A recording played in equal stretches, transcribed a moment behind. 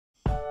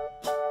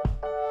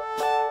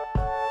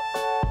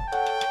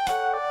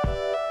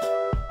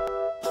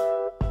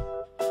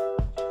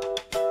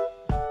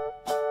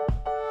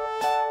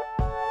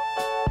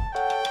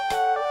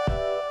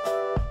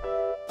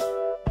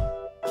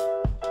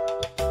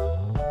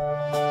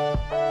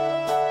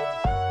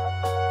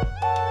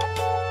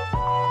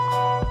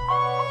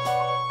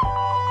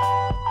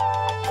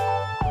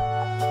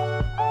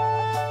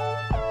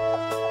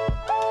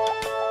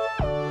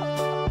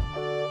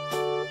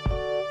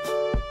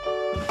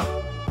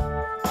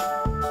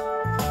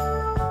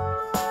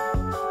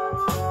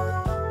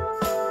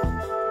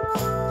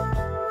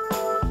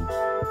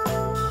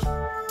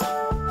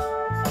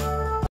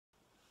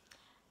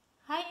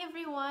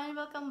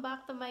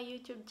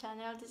YouTube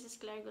channel. This is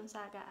Claire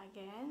Gonzaga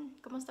again.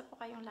 Kumusta po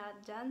kayong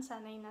lahat dyan?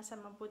 Sana'y nasa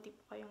mabuti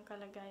po kayong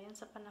kalagayan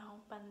sa panahong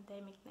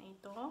pandemic na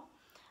ito.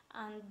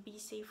 And be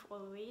safe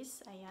always.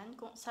 Ayan.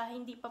 Kung sa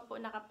hindi pa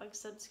po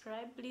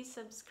nakapag-subscribe, please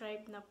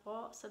subscribe na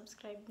po.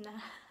 Subscribe na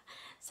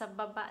sa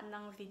baba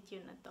ng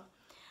video na to.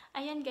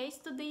 Ayan guys,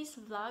 today's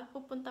vlog,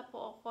 pupunta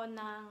po ako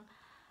ng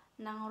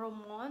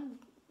Roermond,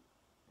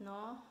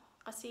 no?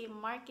 Kasi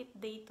market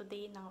day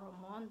today ng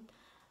Roermond,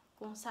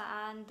 kung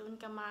saan doon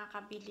ka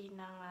makakabili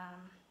ng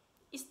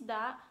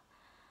isda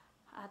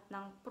at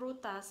ng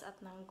prutas at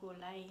ng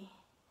gulay.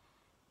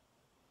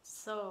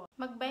 So,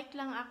 magbike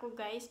lang ako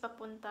guys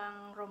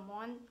papuntang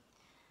Roermond.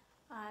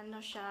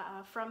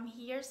 From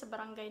here sa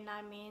barangay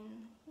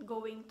namin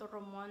going to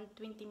Roermond,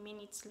 20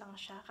 minutes lang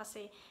siya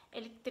kasi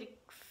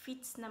electric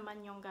fits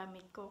naman yung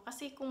gamit ko.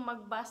 Kasi kung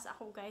mag-bus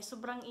ako guys,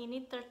 sobrang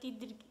init,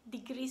 30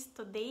 degrees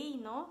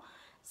today, no?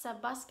 Sa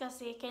bus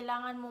kasi,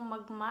 kailangan mo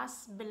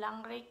mag-mask,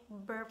 bilangrik,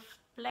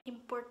 birthplace.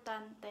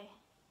 Importante.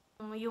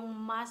 Yung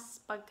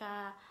mask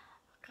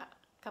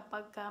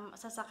kapag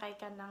sasakay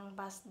ka ng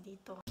bus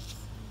dito.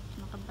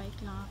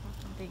 Nakabike lang ako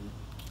today.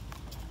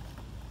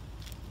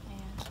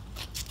 Ayan.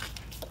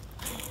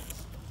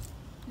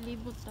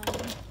 Libot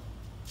tayo.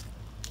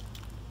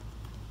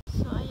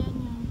 So, ayan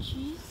yung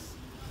cheese.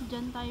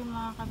 Diyan tayo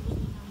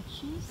makakabili ng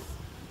cheese.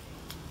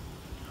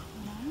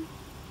 Ayan.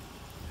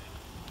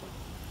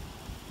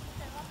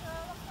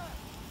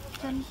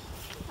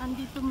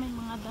 Andito may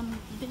mga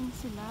damit din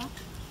sila.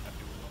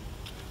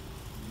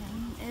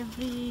 Ayan,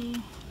 every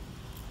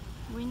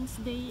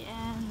Wednesday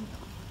and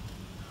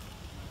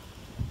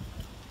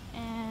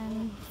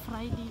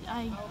Friday,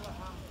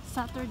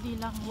 Saturday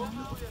lang yan.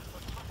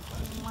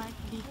 Mark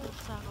dito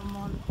sa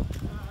Roermond.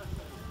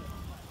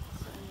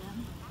 So,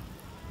 ayan.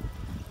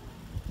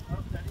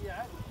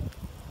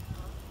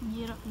 Ang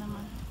hirap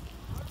naman.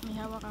 May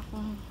hawak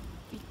akong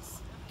pits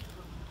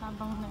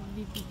habang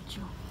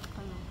nagbibidyo.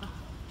 Kaloka.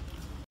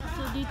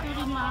 So, dito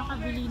rin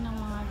makakabili ng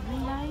mga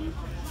gulay.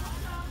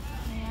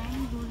 Ayan,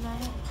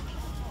 gulay.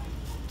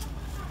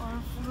 Or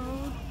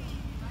fruit.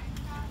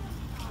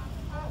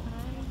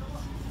 Right.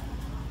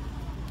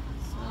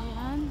 So,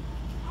 ayan.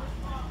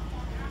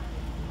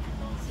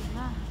 Ayan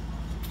sila.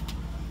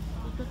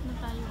 Ikot na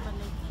tayo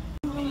balik.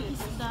 Yung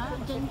isda,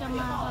 dyan ka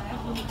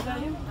makakabili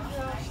ng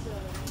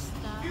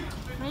isda.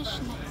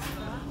 Fresh na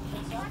isda.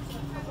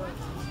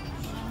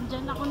 Ayan,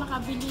 dyan ako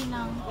nakabili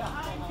ng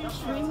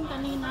shrimp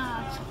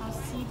kanina at saka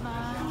sea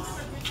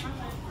bass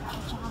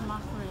at saka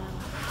mackerel.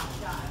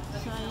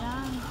 So,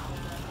 ayan.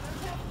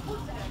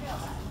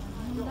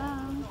 Ayan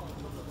lang.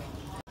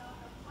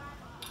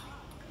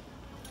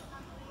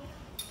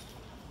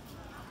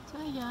 So,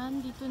 ayan.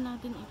 Dito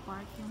natin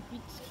i-park yung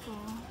pits ko.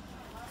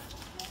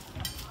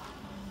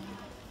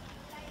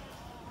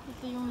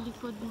 Ito yung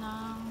likod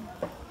ng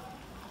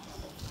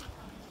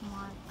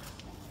mark.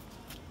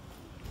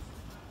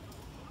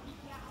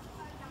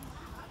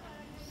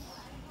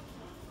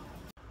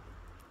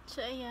 So,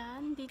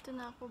 ayan. Dito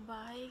na ako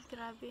bahay.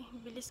 Grabe.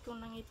 Bilis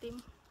kong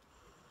nangitim.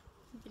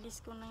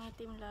 Bilis kong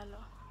nangitim lalo.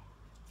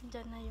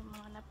 Diyan na yung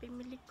mga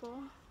napimili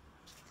ko.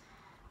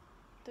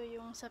 Ito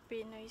yung sa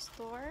Pinoy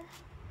store.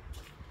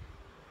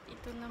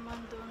 Ito naman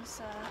doon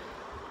sa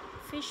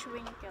fish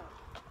winkle.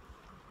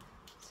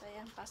 So,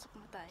 ayan. Pasok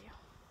na tayo.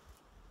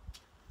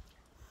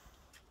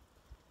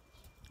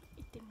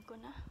 Itim ko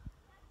na.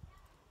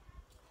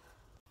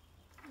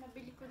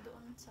 Nabili ko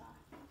doon sa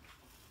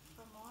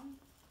Roermond.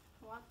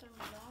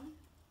 Watermelon.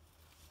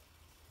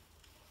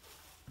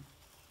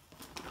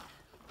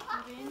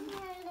 And then,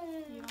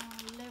 yung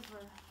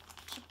liver.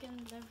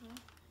 Chicken liver.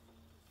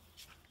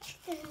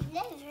 Chicken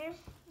liver?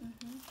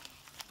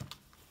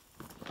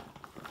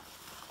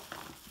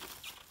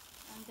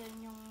 And then,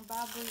 yung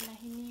baboy na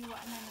hiniwa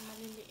na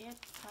maliliit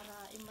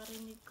para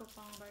i-marinate ko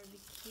pang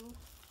barbecue.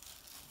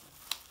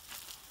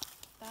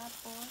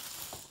 Tapos,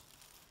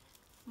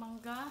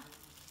 mangga.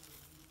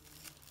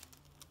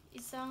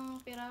 Isang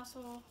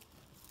piraso,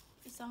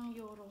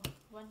 €1.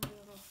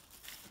 €1.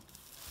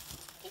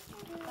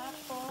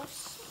 Tapos,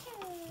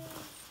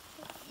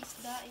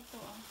 isda ito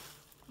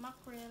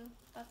mackerel,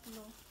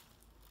 3.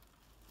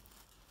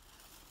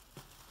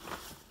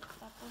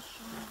 Tapos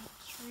yung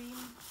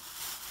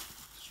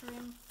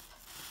shrimp,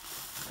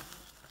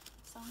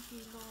 1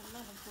 kilo. Wala,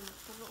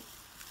 nagpulo-pulo.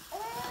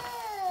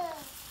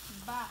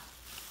 Ba!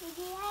 Did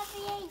you have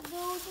a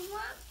gold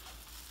one?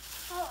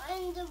 Oh,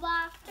 in the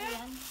water?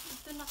 Ayan,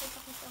 ito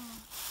nakita mo.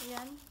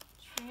 Ayan,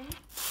 shrimp.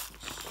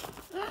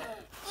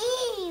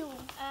 Ew!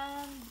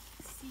 And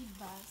sea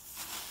bass.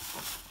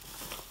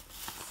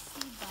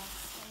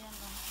 Ayan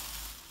o.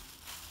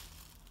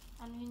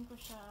 Anuhin ko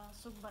siya,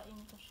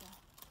 sugbain ko siya.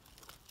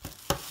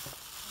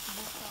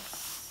 Bukas.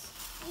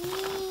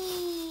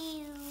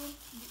 Ew!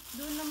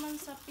 Doon naman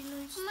sa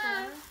Pinoy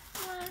store.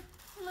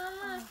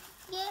 Mama,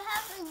 do you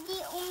have the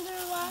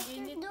underwater?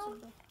 Init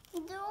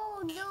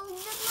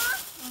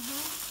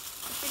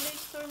Sa Pinoy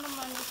store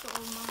naman ito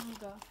o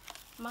mangga.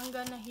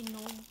 Mangga na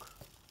hinog.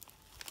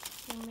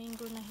 Yung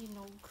mango na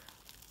hinog.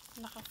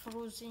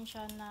 Naka-frozen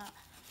siya na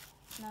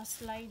na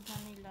slide na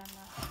nila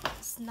na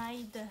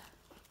snide.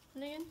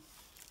 Ano yun?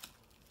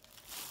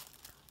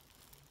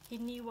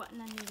 Hiniwa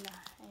na nila.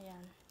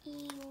 Ayan.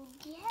 You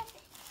get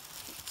it.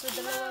 So,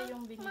 dalawa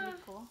yung binili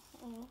ko.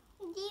 Oo.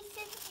 This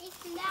is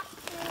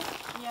exactly.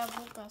 Yeah,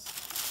 bukas.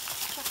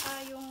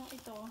 Tsaka yung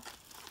ito.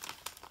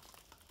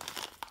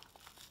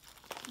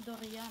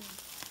 Durian.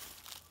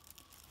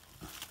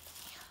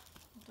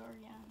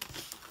 Durian.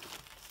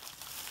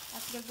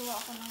 At gagawa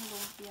ako ng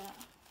lumpia.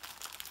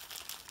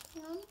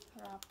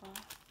 Wrapper.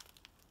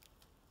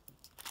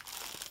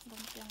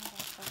 Lumpiang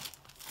wrapper.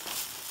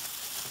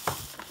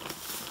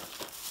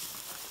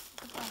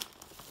 Ito pa.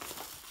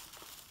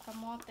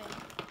 Kamote.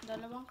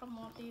 Dalawang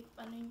kamote.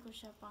 Anuin ko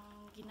siya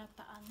pang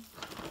ginataan.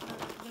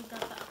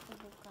 Gagata ako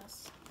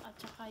bukas. At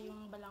saka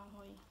yung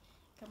balanghoy.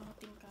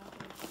 Kamuting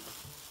kahoy.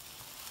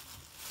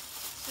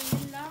 So,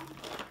 yun lang.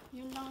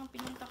 Yun lang ang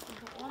pinunta ko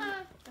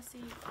doon. Kasi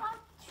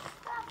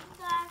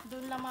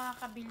doon lang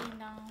makakabili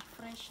ng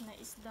fresh na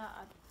isda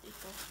at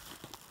ito.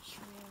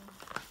 Shrimp.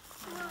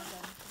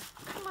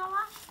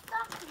 Mama,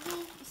 stop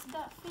this.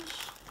 Isda,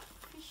 fish.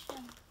 Fish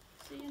yan.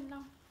 So, yun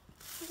lang.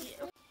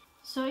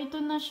 So, ito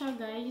na siya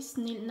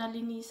guys.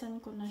 Nalinisan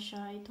ko na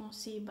siya. Itong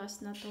sibas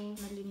na to,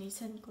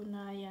 nalinisan ko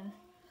na yan.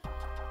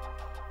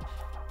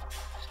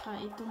 Saka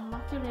itong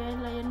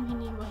mackerel, ayan,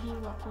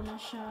 hiniwa-hiwa ko na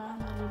siya.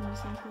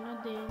 Nalinisan ko na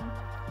din.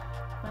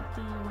 Pati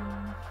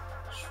yung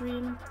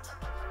shrimp.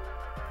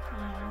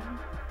 Ayan.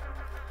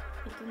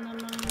 Ito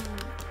naman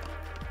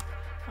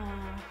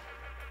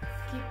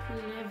keep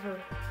liver.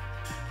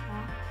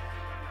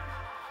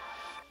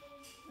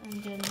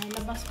 Andyan,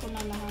 nalabas ko na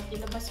lahat.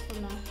 Ilabas ko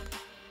na.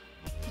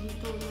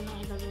 Dito mo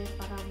nang ilagay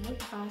para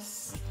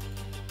bukas.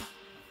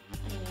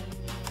 Ayan,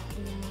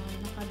 yung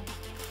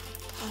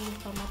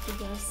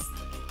matigas.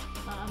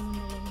 Paano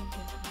na yun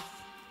bukas.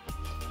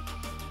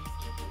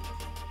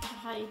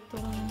 Tsaka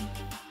itong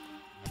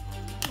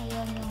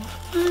ayan yung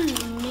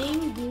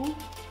mango.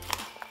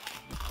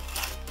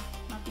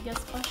 Matigas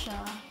pa siya.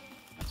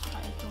 Tsaka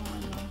itong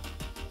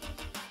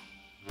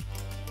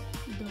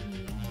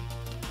durian.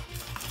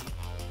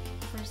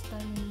 First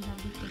time ni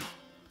Habi ko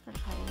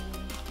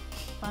kakain.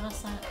 Para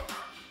sa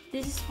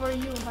this is for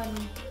you,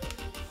 honey.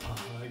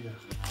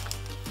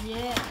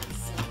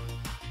 Yes.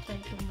 Try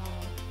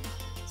tomorrow.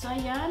 So,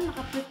 ayan.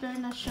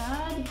 Naka-prepare na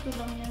siya. Dito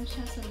lang yan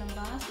siya sa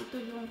labas. Ito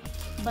yung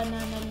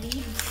banana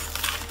leaves.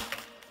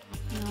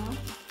 No?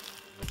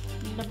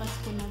 Nilabas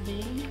ko na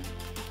din.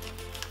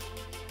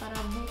 Para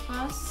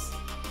bukas,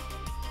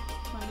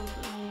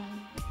 maluto na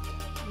yan.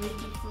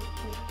 Ready for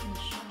cook na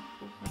siya.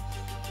 Bukas.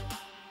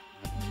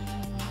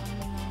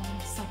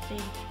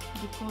 Satay.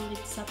 We call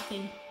it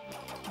satay.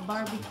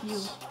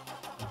 Barbecue.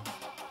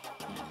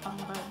 Yan,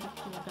 pang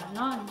barbecue.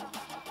 Ganon.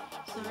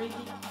 So,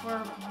 ready for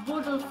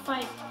boodle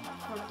fight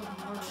for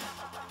tomorrow.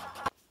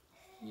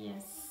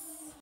 Yes.